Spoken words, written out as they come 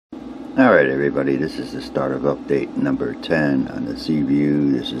Alright everybody, this is the start of update number 10 on the Seaview.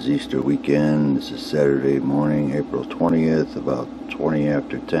 This is Easter weekend. This is Saturday morning, April 20th, about 20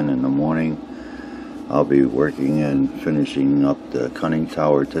 after 10 in the morning. I'll be working and finishing up the conning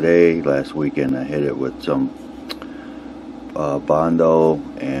tower today. Last weekend I hit it with some Bondo,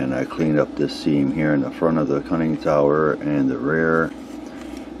 and I cleaned up this seam here in the front of the conning tower and the rear.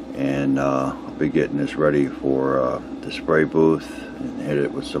 And I'll be getting this ready for the spray booth and hit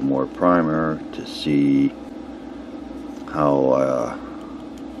it with some more primer to see how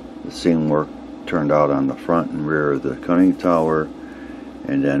the seam work turned out on the front and rear of the conning tower.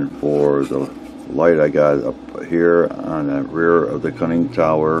 And then for the light I got up here on the rear of the conning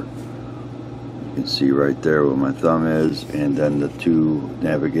tower, you can see right there where my thumb is, and then the two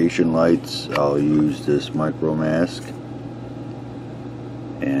navigation lights, I'll use this micro mask.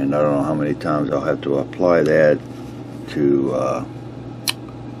 And I don't know how many times I'll have to apply that to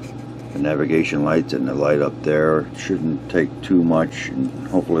the navigation lights and the light up there. It shouldn't take too much, and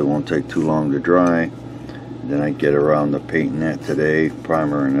hopefully it won't take too long to dry. And then I get around to painting that today,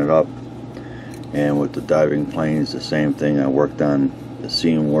 primering it up. And with the diving planes, the same thing. I worked on the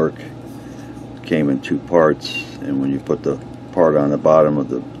seam work. It came in two parts, and when you put the part on the bottom of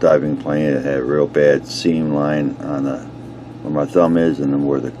the diving plane, it had a real bad seam line on the where my thumb is and then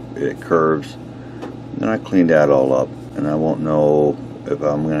where it curves. And I cleaned that all up, and I won't know if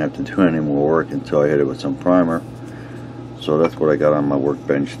I'm going to have to do any more work until I hit it with some primer. So that's what I got on my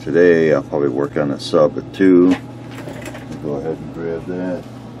workbench today. I'll probably work on the sub at 2. Go ahead and grab that.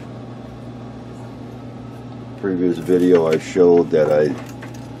 Previous video I showed that I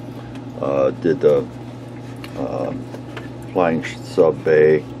did the flying sub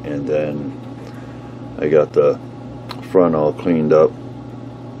bay, and then I got the front all cleaned up,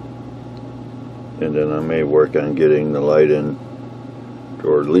 and then I may work on getting the light in,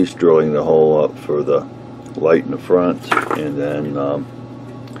 or at least drilling the hole up for the light in the front, and then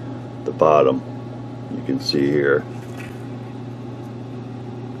the bottom you can see here.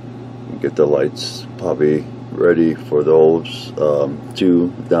 Get the lights probably ready for those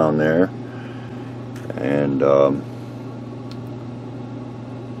two down there, and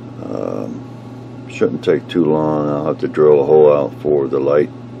shouldn't take too long. I'll have to drill a hole out for the light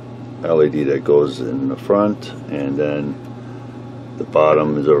LED that goes in the front, and then the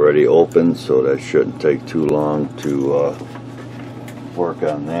bottom is already open, so that shouldn't take too long to work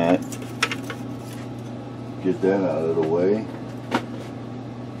on that. Get that out of the way.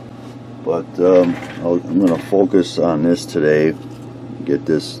 But I'm going to focus on this today, get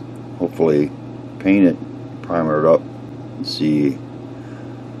this hopefully painted, primered up, and see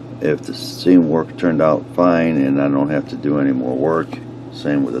if the seam work turned out fine and I don't have to do any more work.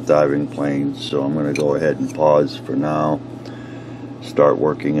 Same with the diving plane. So I'm going to go ahead and pause for now, start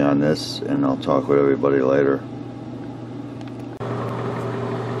working on this, and I'll talk with everybody later.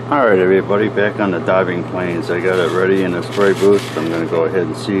 Alright everybody, back on the diving planes. I got it ready in the spray booth. I'm going to go ahead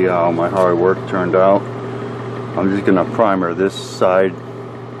and see how my hard work turned out. I'm just going to primer this side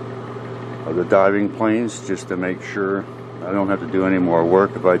of the diving planes just to make sure I don't have to do any more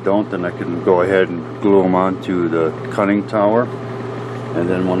work. If I don't, then I can go ahead and glue them onto the conning tower. And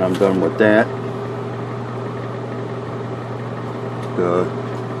then when I'm done with that, the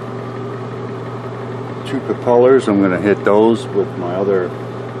two propellers, I'm going to hit those with my other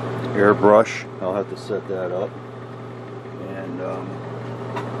airbrush. I'll have to set that up. And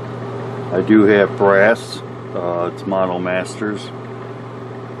I do have brass. It's Model Masters,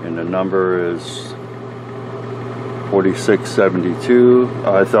 and the number is 4672.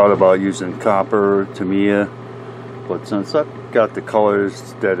 I thought about using copper Tamiya, but since I've got the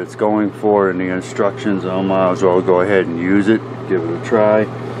colors that it's going for in the instructions, I might as well go ahead and use it, give it a try.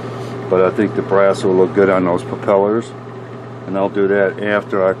 But I think the brass will look good on those propellers, and I'll do that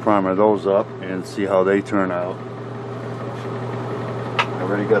after I primer those up and see how they turn out. I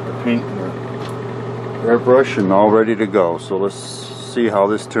already got the paint and the airbrush and all ready to go, so let's see how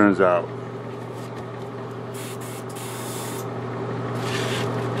this turns out.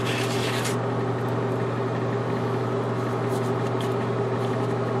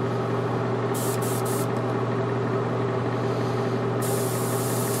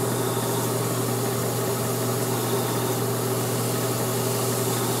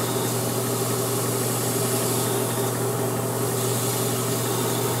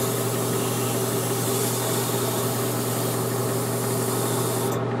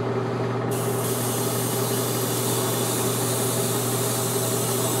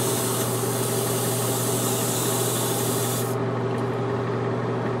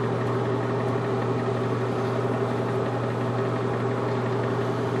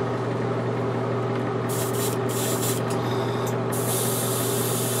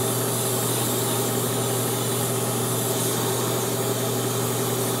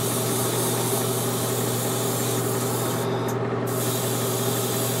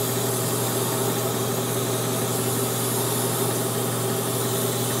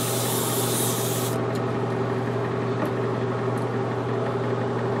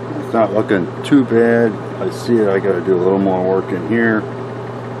 It's not looking too bad. I see it. I got to do a little more work in here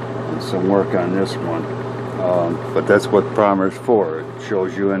and some work on this one. But that's what primer's for. It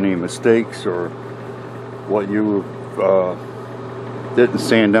shows you any mistakes or what you didn't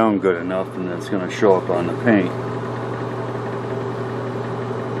sand down good enough, and it's going to show up on the paint.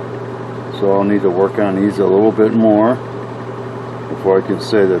 So I'll need to work on these a little bit more before I can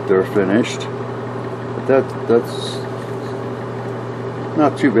say that they're finished. But that's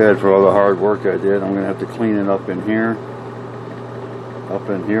not too bad for all the hard work I did. I'm going to have to clean it up in here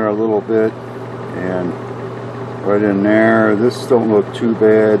a little bit, and right in there. This don't look too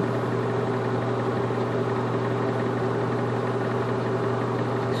bad.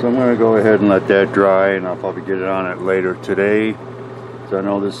 So I'm going to go ahead and let that dry, and I'll probably get it on it later today. So I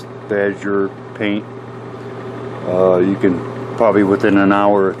know this Badger paint, you can probably within an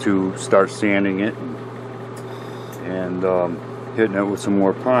hour or two start sanding it and hitting it with some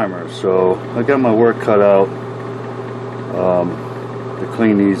more primer. So I got my work cut out to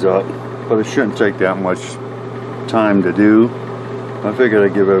clean these up, but it shouldn't take that much time to do. I figured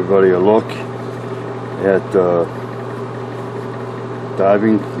I'd give everybody a look at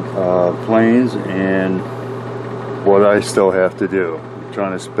diving planes and what I still have to do. I'm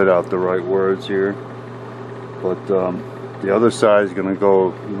trying to spit out the right words here, but the other side is going to go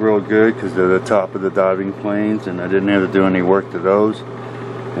real good because they're the top of the diving planes, and I didn't have to do any work to those.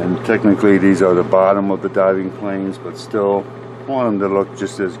 And technically these are the bottom of the diving planes, but still I want them to look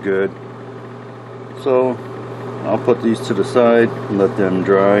just as good. So I'll put these to the side and let them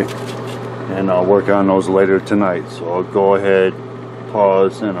dry, and I'll work on those later tonight. So I'll go ahead,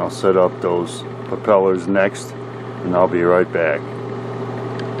 pause, and I'll set up those propellers next, and I'll be right back.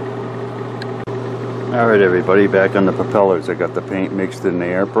 Alright everybody, back on the propellers. I got the paint mixed in the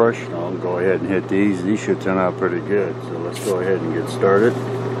airbrush. I'll go ahead and hit these. These should turn out pretty good. So let's go ahead and get started.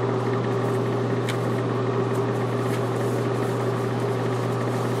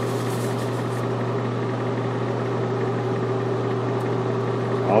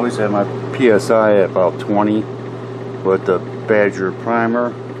 I always have my PSI at about 20 with the Badger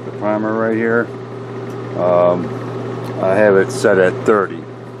primer, the primer right here. I have it set at 30.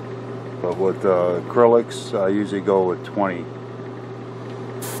 But with acrylics, I usually go with 20.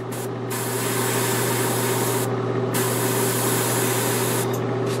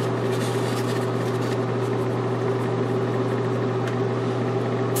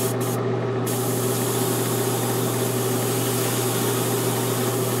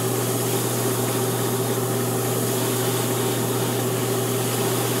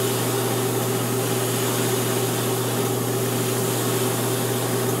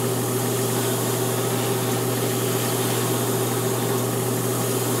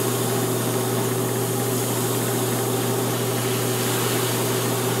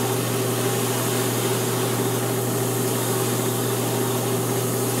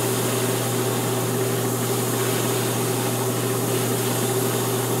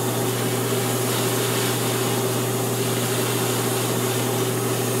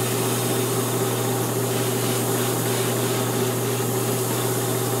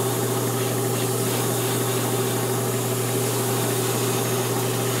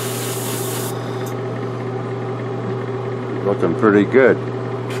 Looking pretty good.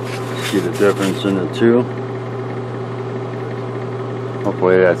 See the difference in the two.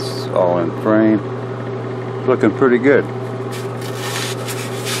 Hopefully that's all in frame. Looking pretty good.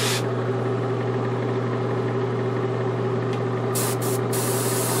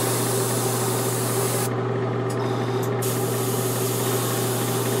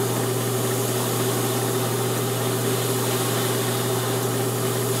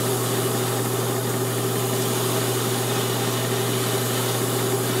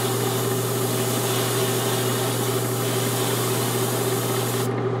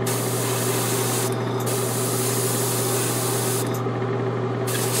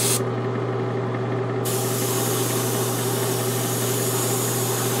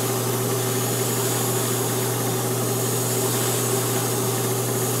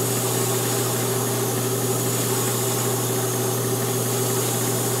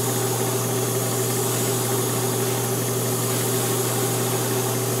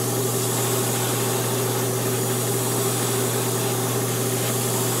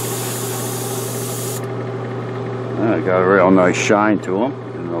 Got a real nice shine to them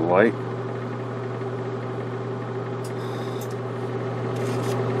in the light.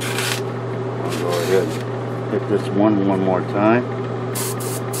 I'll go ahead and hit this one more time.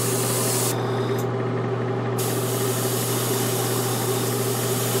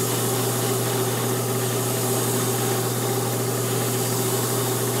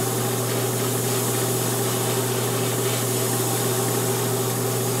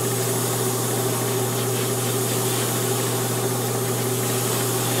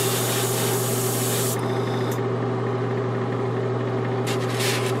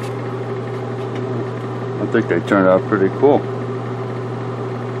 think they turned out pretty cool.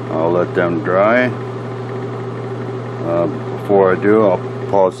 I'll let them dry. Before I do, I'll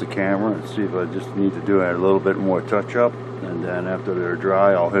pause the camera and see if I just need to do a little bit more touch up, and then after they're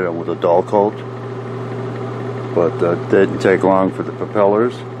dry I'll hit them with a dull coat. But that didn't take long for the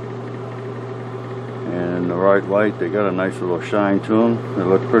propellers, and in the right light they got a nice little shine to them. They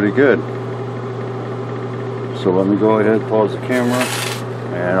look pretty good. So let me go ahead, pause the camera,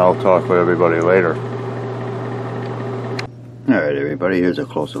 and I'll talk with everybody later. Alright everybody, here's a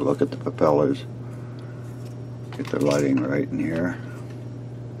closer look at the propellers. Get the lighting right in here.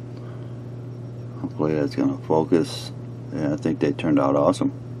 Hopefully that's going to focus. Yeah, I think they turned out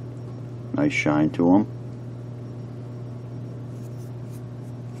awesome. Nice shine to them.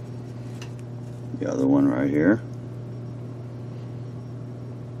 The other one right here.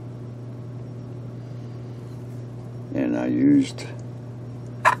 And I used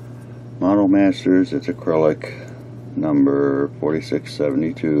Model Masters. It's acrylic number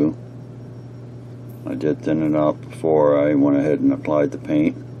 4672. I did thin it out before I went ahead and applied the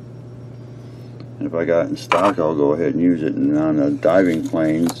paint. And if I got it in stock, I'll go ahead and use it. And on the diving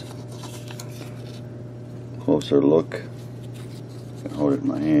planes, closer look. I can hold it in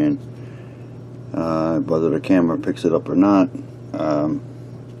my hand. Whether the camera picks it up or not, I'm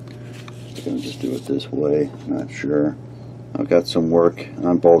going to just do it this way. Not sure. I've got some work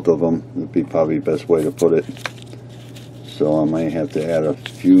on both of them. Would be probably the best way to put it. So I might have to add a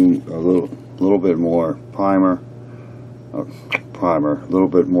little bit more primer, a little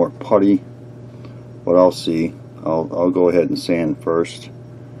bit more putty, but I'll see. I'll go ahead and sand first,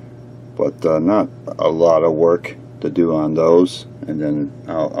 but not a lot of work to do on those, and then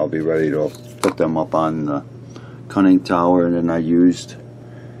I'll be ready to put them up on the conning tower. And then I used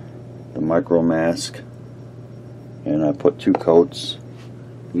the micro mask, and I put 2 coats.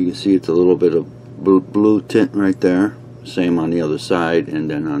 You can see it's a little bit of blue tint right there. Same on the other side, and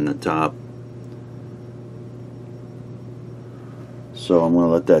then on the top. So I'm going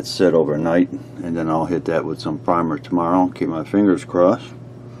to let that sit overnight, and then I'll hit that with some primer tomorrow. Keep my fingers crossed.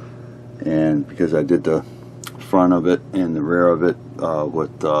 And because I did the front of it and the rear of it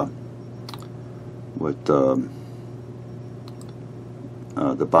with the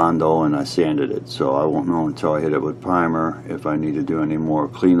Bondo, and I sanded it, so I won't know until I hit it with primer if I need to do any more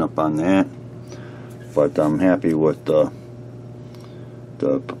cleanup on that. But I'm happy with the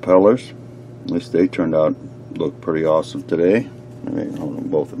propellers. At least they turned out look pretty awesome today. I can hold them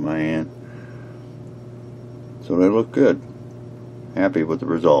both in my hand. So they look good. Happy with the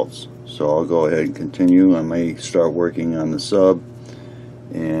results. So I'll go ahead and continue. I may start working on the sub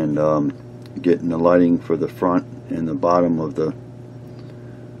and getting the lighting for the front and the bottom of the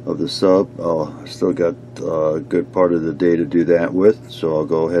sub. I still got a good part of the day to do that with, so I'll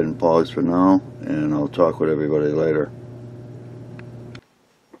go ahead and pause for now, and I'll talk with everybody later.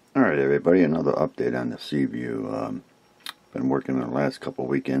 Alright everybody, another update on the Seaview. Been working the last couple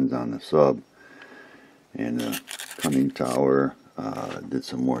weekends on the sub and the conning tower. Did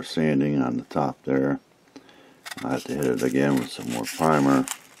some more sanding on the top there. I have to hit it again with some more primer.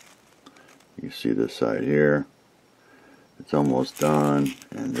 You see this side here. It's almost done.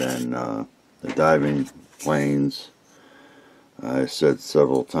 And then the diving planes. I said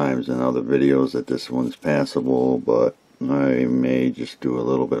several times in other videos that this one's passable, but I may just do a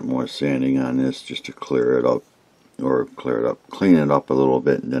little bit more sanding on this just to clear it up, or clean it up a little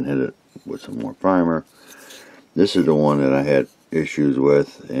bit, and then hit it with some more primer. This is the one that I had issues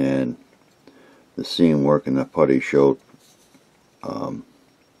with, and the seam work and the putty showed on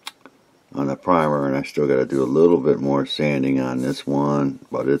the primer, and I still got to do a little bit more sanding on this one,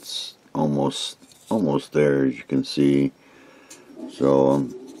 but it's almost there, as you can see. So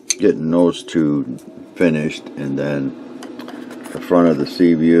I'm getting those 2 finished, and then the front of the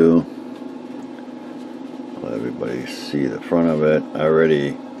Seaview. Let everybody see the front of it. I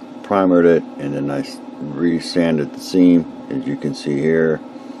already primered it, and then I re-sanded the seam, as you can see here.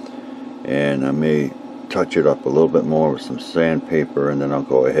 And I may touch it up a little bit more with some sandpaper, and then I'll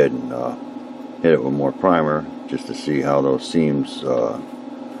go ahead and hit it with more primer just to see how those seams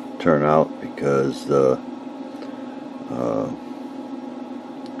turn out, because the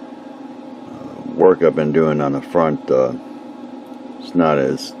work I've been doing on the front, it's not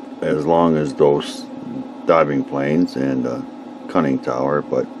as long as those diving planes and conning tower,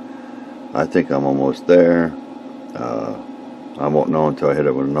 but I think I'm almost there. I won't know until I hit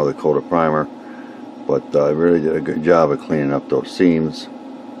it with another coat of primer, but I really did a good job of cleaning up those seams,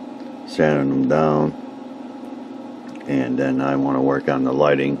 sanding them down, and then I want to work on the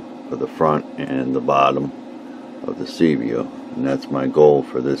lighting for the front and the bottom of the Seaview, and that's my goal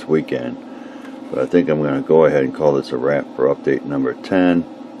for this weekend. But I think I'm going to go ahead and call this a wrap for update number 10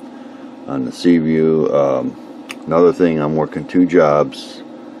 on the Seaview. Another thing, I'm working 2 jobs,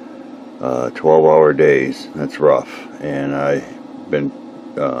 12-hour days. That's rough. And I've been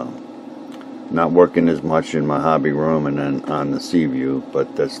not working as much in my hobby room and then on the Seaview,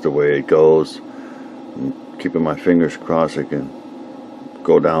 but that's the way it goes. I'm keeping my fingers crossed I can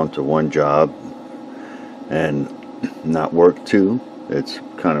go down to 1 job and not work 2. It's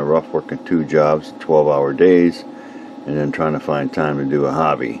kind of rough working 2 jobs, 12-hour days, and then trying to find time to do a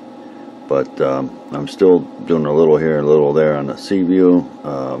hobby. But I'm still doing a little here and a little there on the Seaview.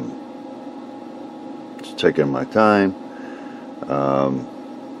 Just taking my time.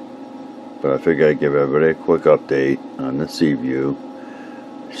 But I figured I'd give everybody a quick update on the Seaview.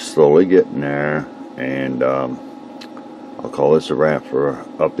 Slowly getting there, and I'll call this a wrap for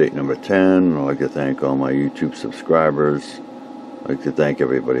update number 10. I'd like to thank all my YouTube subscribers. I'd like to thank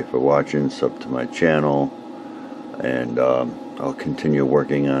everybody for watching, sub to my channel, and I'll continue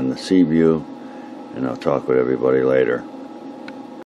working on the Seaview, and I'll talk with everybody later.